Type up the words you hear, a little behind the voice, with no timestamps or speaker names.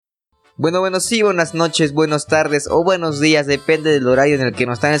Bueno, sí, buenas noches, buenas tardes o buenos días, depende del horario en el que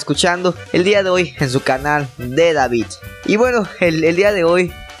nos están escuchando. El día de hoy en su canal de David. Y bueno, el día de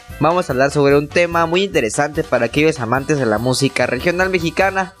hoy vamos a hablar sobre un tema muy interesante para aquellos amantes de la música regional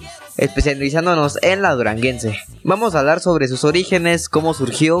mexicana, especializándonos en la duranguense. Vamos a hablar sobre sus orígenes, cómo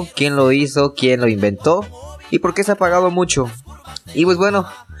surgió, quién lo hizo, quién lo inventó y por qué se ha pagado mucho. Y pues bueno,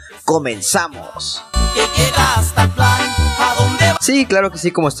 comenzamos. Sí, claro que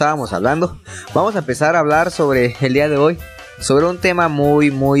sí, como estábamos hablando. Vamos a empezar a hablar sobre el día de hoy, sobre un tema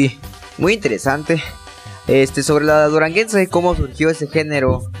muy interesante. Sobre la duranguense, cómo surgió ese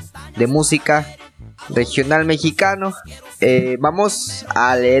género de música regional mexicano. Vamos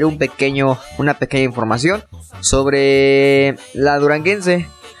a leer una pequeña información sobre la duranguense,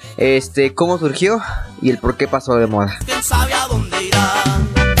 cómo surgió y el por qué pasó de moda.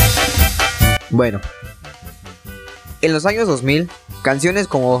 Bueno, en los años 2000, canciones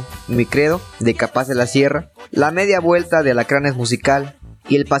como Mi Credo, de Capaz de la Sierra, La Media Vuelta de Alacranes Musical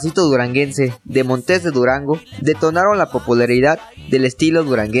y El Pasito Duranguense, de Montes de Durango, detonaron la popularidad del estilo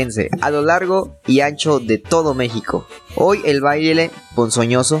duranguense a lo largo y ancho de todo México. Hoy el baile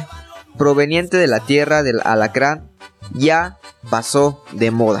ponzoñoso, proveniente de la tierra del alacrán, ya pasó de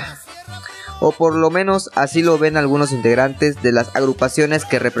moda. O por lo menos así lo ven algunos integrantes de las agrupaciones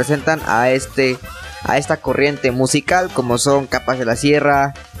que representan a esta corriente musical, como son Capaz de la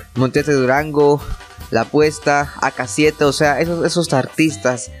Sierra, Montes de Durango, La Apuesta, AK7, o sea, esos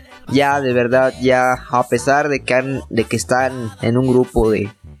artistas ya de verdad, ya a pesar de que están en un grupo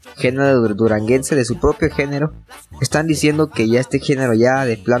de género duranguense, de su propio género, están diciendo que ya este género ya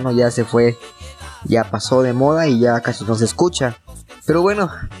de plano ya se fue, ya pasó de moda y ya casi no se escucha. Pero bueno,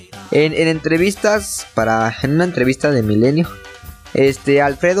 en una entrevista de Milenio,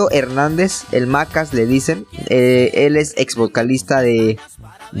 Alfredo Hernández, el Macas le dicen, él es ex vocalista de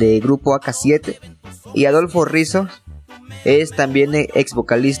grupo AK7, y Adolfo Rizzo es también ex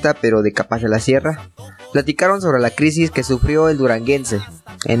vocalista pero de Capaz de la Sierra. Platicaron sobre la crisis que sufrió el duranguense.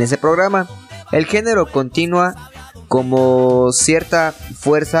 En ese programa, el género continúa como cierta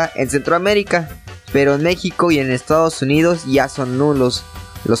fuerza en Centroamérica, pero en México y en Estados Unidos ya son nulos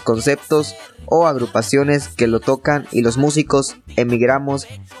los conceptos o agrupaciones que lo tocan y los músicos emigramos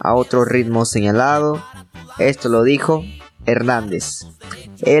a otro ritmo señalado. Esto lo dijo Hernández,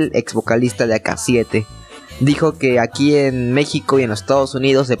 el ex vocalista de AK7. Dijo que aquí en México y en los Estados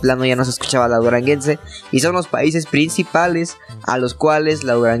Unidos de plano ya no se escuchaba la duranguense y son los países principales a los cuales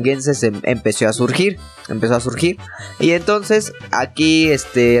la duranguense empezó a surgir. Y entonces aquí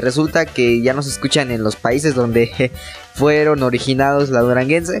resulta que ya no se escuchan en los países donde fueron originados la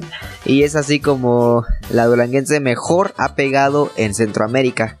duranguense, y es así como la duranguense mejor ha pegado en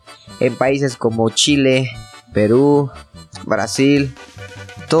Centroamérica, en países como Chile, Perú, Brasil,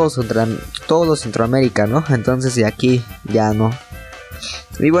 todo Centroamérica, ¿no? Entonces de aquí ya no.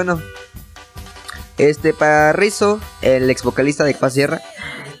 Y bueno, para Rizzo, el ex vocalista de Capaz Sierra,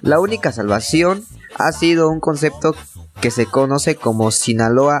 la única salvación ha sido un concepto que se conoce como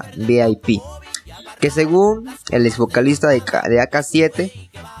Sinaloa VIP, que según el ex vocalista de AK7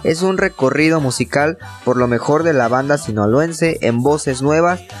 es un recorrido musical por lo mejor de la banda sinaloense en voces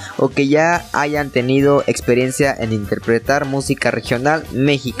nuevas o que ya hayan tenido experiencia en interpretar música regional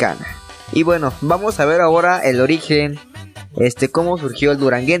mexicana. Y bueno, vamos a ver ahora el origen, cómo surgió el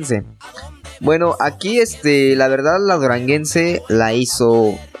duranguense. Bueno, aquí la verdad la duranguense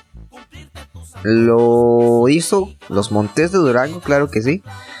lo hizo los Montes de Durango, claro que sí.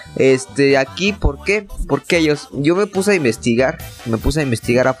 Aquí, ¿por qué? Porque yo me puse a investigar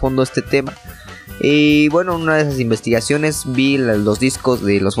a fondo este tema. Y bueno, en una de esas investigaciones vi los discos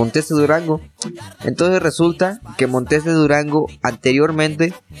de los Montes de Durango. Entonces resulta que Montes de Durango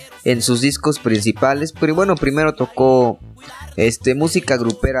anteriormente en sus discos principales, pero bueno, primero tocó música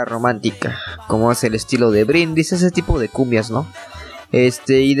grupera romántica, como es el estilo de Brindis, ese tipo de cumbias, ¿no?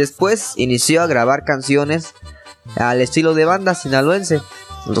 Y después inició a grabar canciones al estilo de banda sinaloense.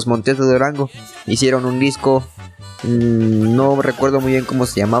 Los Montes de Durango hicieron un disco, no recuerdo muy bien cómo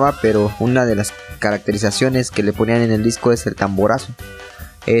se llamaba, pero una de las caracterizaciones que le ponían en el disco es el tamborazo.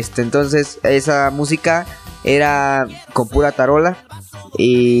 Entonces esa música era con pura tarola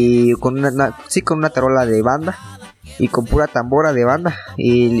y con una tarola de banda y con pura tambora de banda,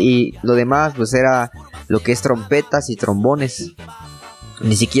 y lo demás pues era lo que es trompetas y trombones.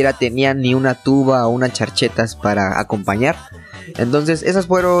 Ni siquiera tenían ni una tuba o unas charchetas para acompañar. Entonces esos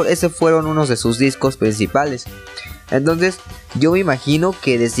fueron unos de sus discos principales. Entonces yo me imagino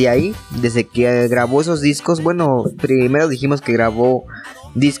que desde que grabó esos discos, bueno, primero dijimos que grabó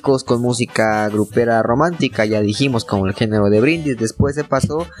discos con música grupera romántica, ya dijimos, como el género de Brindis. Después se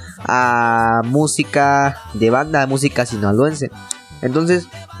pasó a música de banda, música sinaloense. Entonces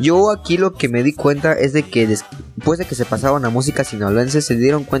yo aquí lo que me di cuenta es de que después de que se pasaron a música sinaloense se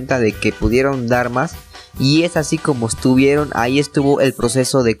dieron cuenta de que pudieron dar más, y es así como estuvieron, ahí estuvo el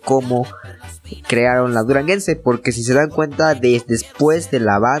proceso de cómo crearon la duranguense, porque si se dan cuenta después de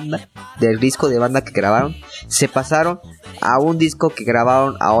la banda, del disco de banda que grabaron, se pasaron a un disco que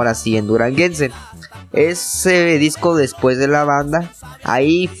grabaron ahora sí en duranguense. Ese disco después de la banda,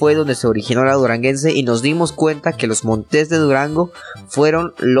 ahí fue donde se originó la duranguense, y nos dimos cuenta que los Montes de Durango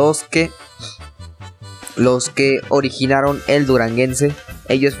fueron los que originaron el duranguense.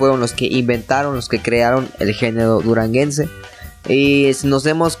 Ellos fueron los que inventaron, los que crearon el género duranguense. Y nos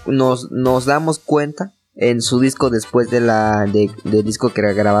damos cuenta en su disco después del disco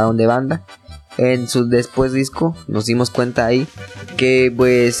que grabaron de banda. En su después disco nos dimos cuenta ahí que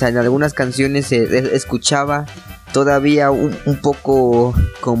pues en algunas canciones se escuchaba todavía un poco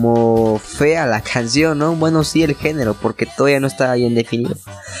como fea la canción, ¿no? Bueno, sí, el género, porque todavía no estaba bien definido.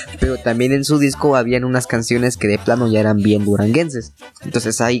 Pero también en su disco habían unas canciones que de plano ya eran bien duranguenses.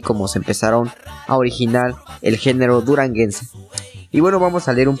 Entonces ahí como se empezaron a originar el género duranguense. Y bueno, vamos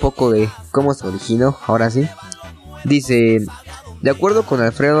a leer un poco de cómo se originó, ahora sí. Dice: de acuerdo con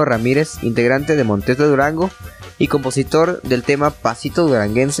Alfredo Ramírez, integrante de Montes de Durango y compositor del tema Pasito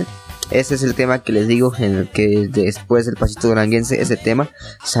Duranguense. Ese es el tema que les digo, en el que después del Pasito Duranguense, ese tema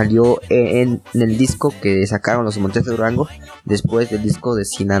salió en el disco que sacaron los Montes de Durango, después del disco de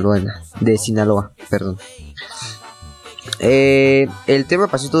Sinaloa, perdón. El tema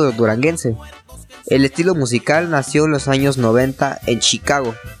Pasito Duranguense. El estilo musical nació en los años 90 en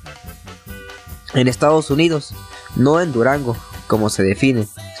Chicago, en Estados Unidos, no en Durango, como se define.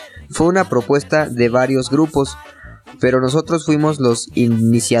 Fue una propuesta de varios grupos, pero nosotros fuimos los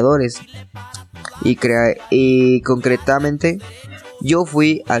iniciadores y concretamente yo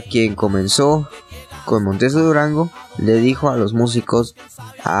fui a quien comenzó con Montes de Durango. Le dijo a los músicos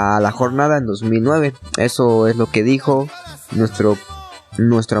a la jornada en 2009. Eso es lo que dijo nuestro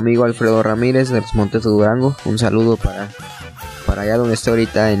amigo Alfredo Ramírez de los Montes de Durango. Un saludo para allá donde está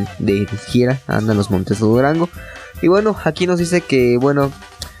ahorita de gira, anda en los Montes de Durango. Y bueno, aquí nos dice que bueno,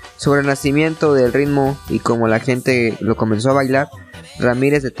 sobre el nacimiento del ritmo y cómo la gente lo comenzó a bailar,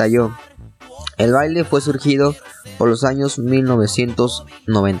 Ramírez detalló: el baile fue surgido por los años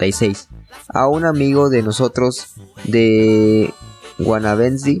 1996. A un amigo de nosotros de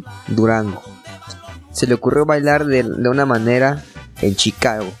duranguense, Durango, se le ocurrió bailar de una manera en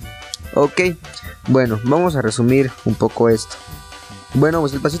Chicago. Ok, bueno, vamos a resumir un poco esto. Bueno,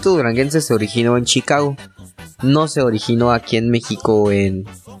 pues el pasito duranguense se originó en Chicago. No se originó aquí en México en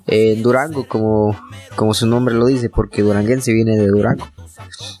Durango, como su nombre lo dice, porque duranguense viene de Durango.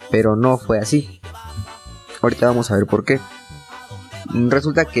 Pero no fue así. Ahorita vamos a ver por qué.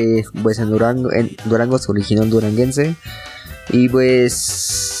 Resulta que pues en Durango se originó el duranguense. Y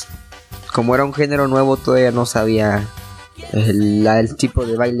pues como era un género nuevo, todavía no sabía el tipo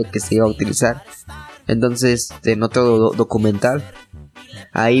de baile que se iba a utilizar. Entonces en otro documental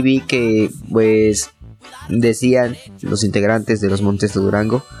ahí vi que pues decían los integrantes de los Montes de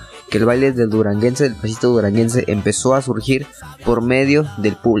Durango que el baile del duranguense, del pasito duranguense, empezó a surgir por medio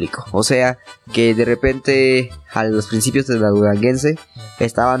del público. O sea, que de repente a los principios de la duranguense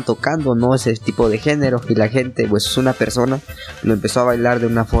estaban tocando, ¿no?, ese tipo de género, y la gente, pues una persona, lo empezó a bailar de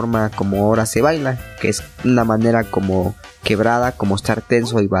una forma como ahora se baila, que es una manera como quebrada, como estar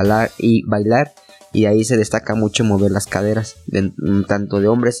tenso y bailar, y ahí se destaca mucho mover las caderas, tanto de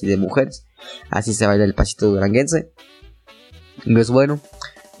hombres y de mujeres. Así se baila el pasito duranguense. Pues bueno,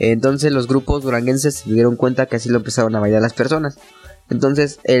 entonces los grupos duranguenses se dieron cuenta que así lo empezaron a bailar las personas.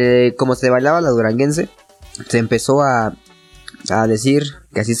 Entonces, como se bailaba la duranguense, se empezó a decir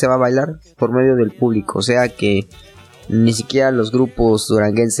que así se va a bailar por medio del público. O sea que ni siquiera los grupos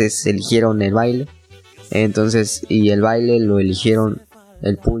duranguenses eligieron el baile. Entonces, y el baile lo eligieron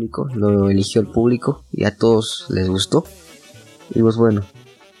el público, lo eligió el público y a todos les gustó. Y pues bueno,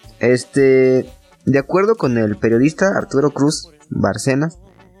 de acuerdo con el periodista Arturo Cruz Bárcena,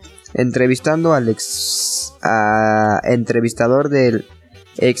 entrevistando al entrevistador del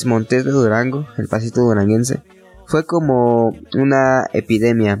ex Montes de Durango, el pasito duranguense, fue como una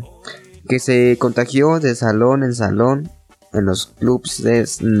epidemia que se contagió de salón en salón en los clubs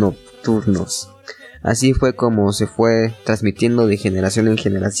nocturnos. Así fue como se fue transmitiendo de generación en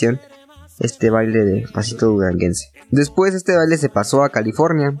generación este baile de pasito duranguense. Después este baile se pasó a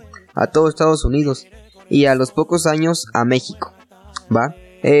California, a todo Estados Unidos y a los pocos años a México, ¿va?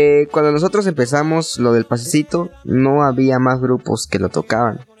 Cuando nosotros empezamos lo del pasecito, no había más grupos que lo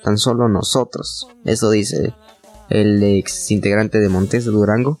tocaban, tan solo nosotros. Eso dice el ex integrante de Montes de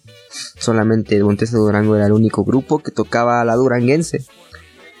Durango. Solamente Montes de Durango era el único grupo que tocaba la duranguense.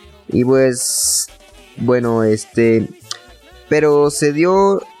 Y pues, bueno, pero se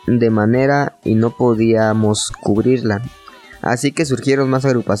dio de manera y no podíamos cubrirla. Así que surgieron más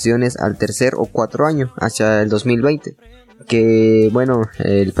agrupaciones al tercer o cuarto año, hacia el 2020. Que bueno,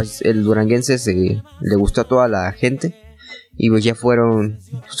 el duranguense le gustó a toda la gente. Y pues ya fueron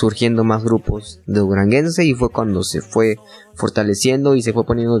surgiendo más grupos de duranguense. Y fue cuando se fue fortaleciendo y se fue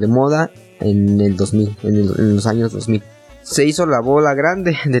poniendo de moda en el 2000, en los años 2000. Se hizo la bola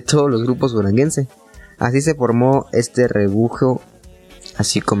grande de todos los grupos duranguense. Así se formó este rebufo.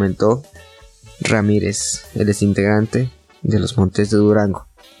 Así comentó Ramírez, el desintegrante de los Montes de Durango.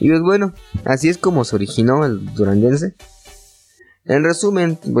 Y pues bueno, así es como se originó el duranguense. En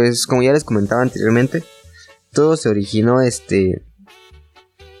resumen, pues como ya les comentaba anteriormente, todo se originó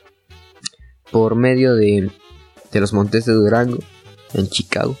por medio de los Montes de Durango en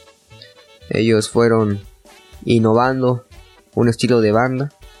Chicago. Ellos fueron innovando un estilo de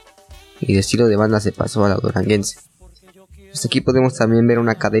banda, y de estilo de banda se pasó a la duranguense. Pues aquí podemos también ver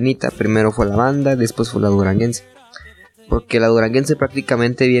una cadenita. Primero fue la banda, después fue la duranguense, porque la duranguense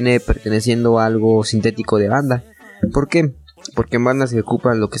prácticamente viene perteneciendo a algo sintético de banda. ¿Por qué? Porque en banda se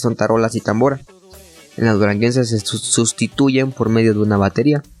ocupan lo que son tarolas y tambora. En la duranguense se sustituyen por medio de una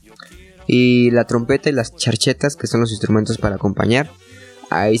batería, y la trompeta y las charchetas, que son los instrumentos para acompañar,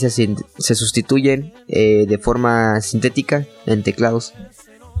 ahí se sustituyen de forma sintética en teclados.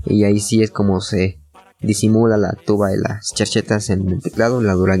 Y ahí sí es como se disimula la tuba y las charchetas en el teclado, en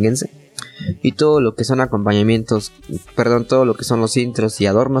la duranguense. Y todo lo que son acompañamientos, todo lo que son los intros y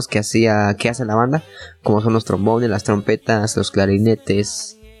adornos que hace la banda, como son los trombones, las trompetas, los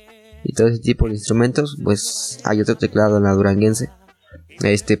clarinetes y todo ese tipo de instrumentos, pues hay otro teclado en la duranguense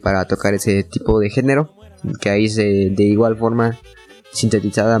para tocar ese tipo de género, que ahí de igual forma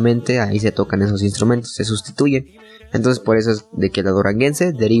sintetizadamente ahí se tocan esos instrumentos, se sustituyen. Entonces por eso es de que la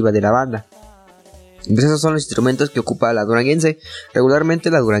duranguense deriva de la banda. Entonces esos son los instrumentos que ocupa la duranguense.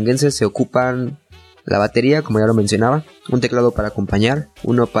 Regularmente la duranguense se ocupan la batería, como ya lo mencionaba, un teclado para acompañar,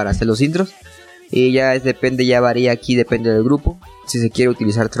 uno para hacer los intros, y ya varía aquí, depende del grupo, si se quiere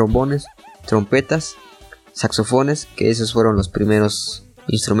utilizar trombones, trompetas, saxofones, que esos fueron los primeros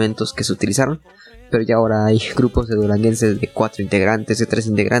instrumentos que se utilizaron. Pero ya ahora hay grupos de duranguenses de 4 integrantes, de 3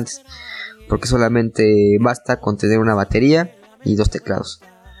 integrantes, porque solamente basta con tener una batería y 2 teclados.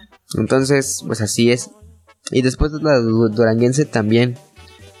 Entonces, pues así es. Y después de la duranguense también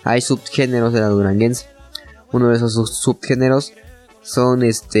hay subgéneros de la duranguense. Uno de esos subgéneros son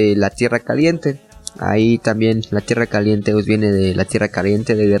la tierra caliente. Ahí también la tierra caliente pues viene de la tierra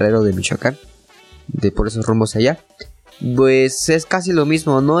caliente de Guerrero, de Michoacán, de por esos rumbos allá. Pues es casi lo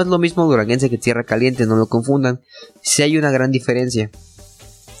mismo, no es lo mismo duranguense que tierra caliente, no lo confundan. Sí hay una gran diferencia,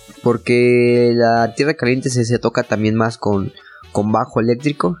 porque la tierra caliente se toca también más con bajo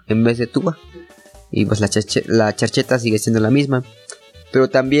eléctrico en vez de tuba, y pues la charcheta sigue siendo la misma. Pero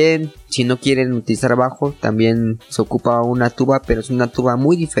también, si no quieren utilizar bajo, también se ocupa una tuba, pero es una tuba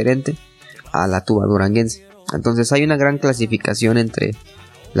muy diferente a la tuba duranguense. Entonces hay una gran clasificación entre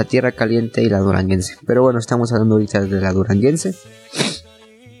la tierra caliente y la duranguense. Pero bueno, estamos hablando ahorita de la duranguense.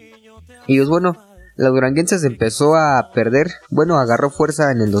 Y pues bueno, la duranguense se empezó a perder. Bueno, agarró fuerza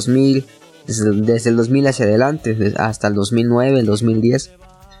en el 2000. Desde el 2000 hacia adelante, hasta el 2009, el 2010.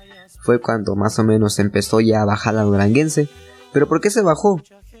 Fue cuando más o menos empezó ya a bajar la duranguense. ¿Pero por qué se bajó?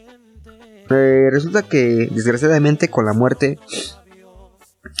 Resulta que desgraciadamente con la muerte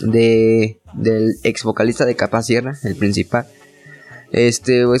del ex vocalista de Capaz Sierra, el principal,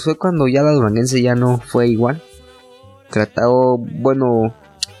 pues fue cuando ya la duranguense ya no fue igual. Bueno,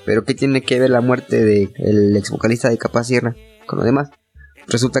 pero ¿qué tiene que ver la muerte del ex vocalista de Capaz Sierra con lo demás?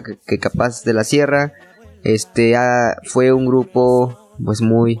 Resulta que Capaz de la Sierra fue un grupo pues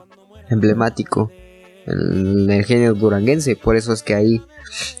muy emblemático en el género duranguense. Por eso es que ahí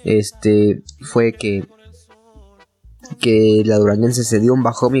fue que la duranguense se dio un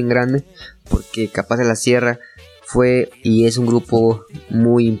bajón bien grande, porque Capaz de la Sierra fue y es un grupo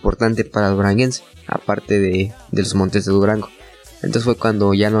muy importante para el duranguense, aparte de los Montes de Durango. Entonces fue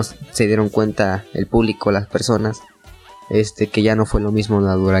cuando ya se dieron cuenta el público, las personas, que ya no fue lo mismo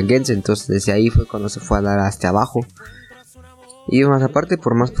la duranguense. Entonces desde ahí fue cuando se fue a dar hasta abajo. Y más aparte,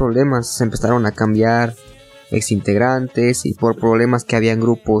 por más problemas, se empezaron a cambiar exintegrantes, y por problemas que habían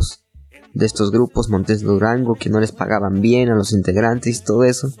grupos de estos grupos Montes de Durango que no les pagaban bien a los integrantes y todo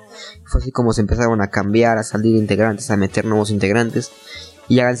eso. Fue así como se empezaron a cambiar, a salir integrantes, a meter nuevos integrantes,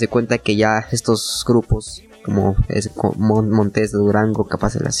 Y háganse cuenta que ya estos grupos como Montes de Durango,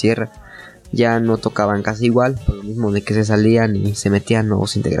 Capaz de la Sierra, ya no tocaban casi igual, por lo mismo de que se salían y se metían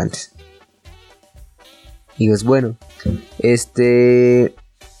nuevos integrantes. Y pues bueno,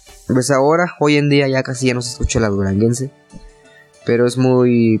 pues ahora, hoy en día ya casi ya no se escucha la duranguense, pero es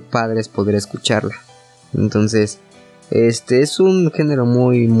muy padre poder escucharla. Entonces, es un género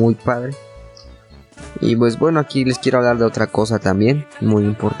muy muy padre. Y pues bueno, aquí les quiero hablar de otra cosa también, muy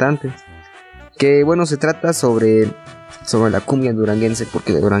importante. Que bueno, se trata sobre la cumbia duranguense,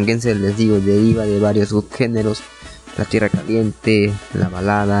 porque la duranguense, les digo, deriva de varios subgéneros: la tierra caliente, la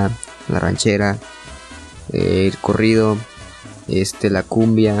balada, la ranchera, el corrido, la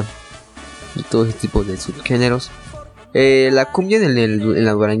cumbia y todo ese tipo de subgéneros. La cumbia en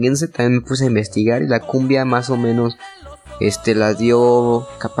la duranguense también me puse a investigar, y la cumbia más o menos la dio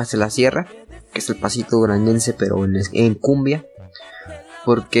Capaz de la Sierra, que es el pasito duranguense pero en cumbia.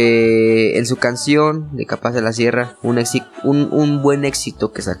 Porque en su canción de Capaz de la Sierra, un buen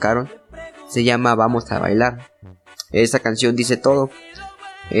éxito que sacaron, se llama Vamos a Bailar. Esa canción dice todo.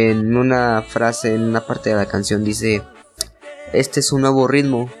 En una frase, en una parte de la canción dice: este es un nuevo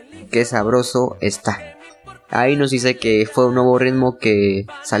ritmo, que sabroso está. Ahí nos dice que fue un nuevo ritmo que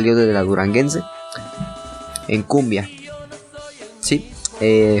salió de la duranguense en cumbia. Sí,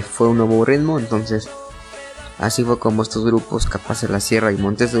 fue un nuevo ritmo. Entonces así fue como estos grupos, Capaz de la Sierra y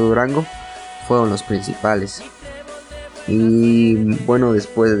Montes de Durango, fueron los principales. Y bueno,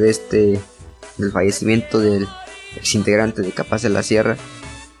 después de del fallecimiento del exintegrante de Capaz de la Sierra,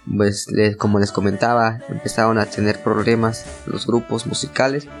 pues como les comentaba, empezaron a tener problemas los grupos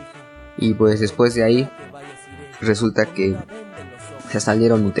musicales. Y pues después de ahí resulta que se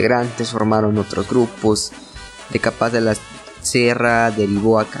salieron integrantes, formaron otros grupos. De Capaz de la Sierra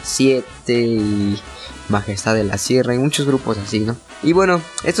derivó a K7 y Majestad de la Sierra y muchos grupos así, ¿no? Y bueno,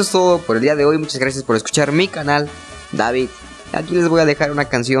 esto es todo por el día de hoy. Muchas gracias por escuchar mi canal, David. Aquí les voy a dejar una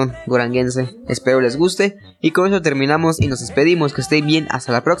canción duranguense, espero les guste. Y con eso terminamos y nos despedimos. Que estén bien,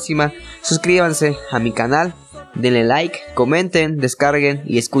 hasta la próxima. Suscríbanse a mi canal, denle like, comenten, descarguen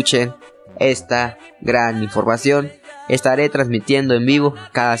y escuchen esta gran información. Estaré transmitiendo en vivo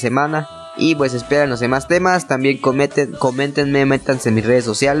cada semana. Y pues esperen los demás temas. También coméntenme, métanse en mis redes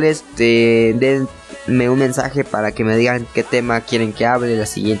sociales, denme un mensaje para que me digan qué tema quieren que hable la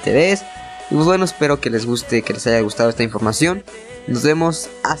siguiente vez. Y pues bueno, espero que les guste, que les haya gustado esta información. Nos vemos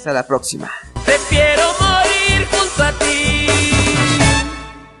hasta la próxima. Prefiero morir junto a ti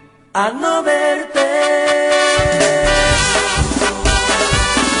a no verte.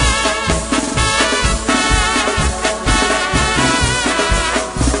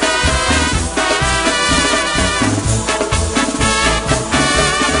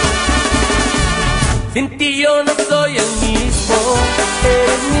 Sin ti yo no soy el mismo,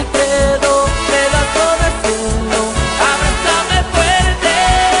 eres mi credo, pedazo de cielo, abrázame fuerte,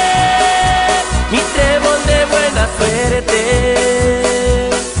 mi trébol de buena suerte.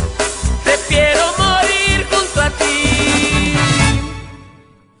 Prefiero morir junto a ti,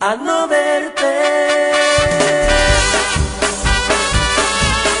 a no verte.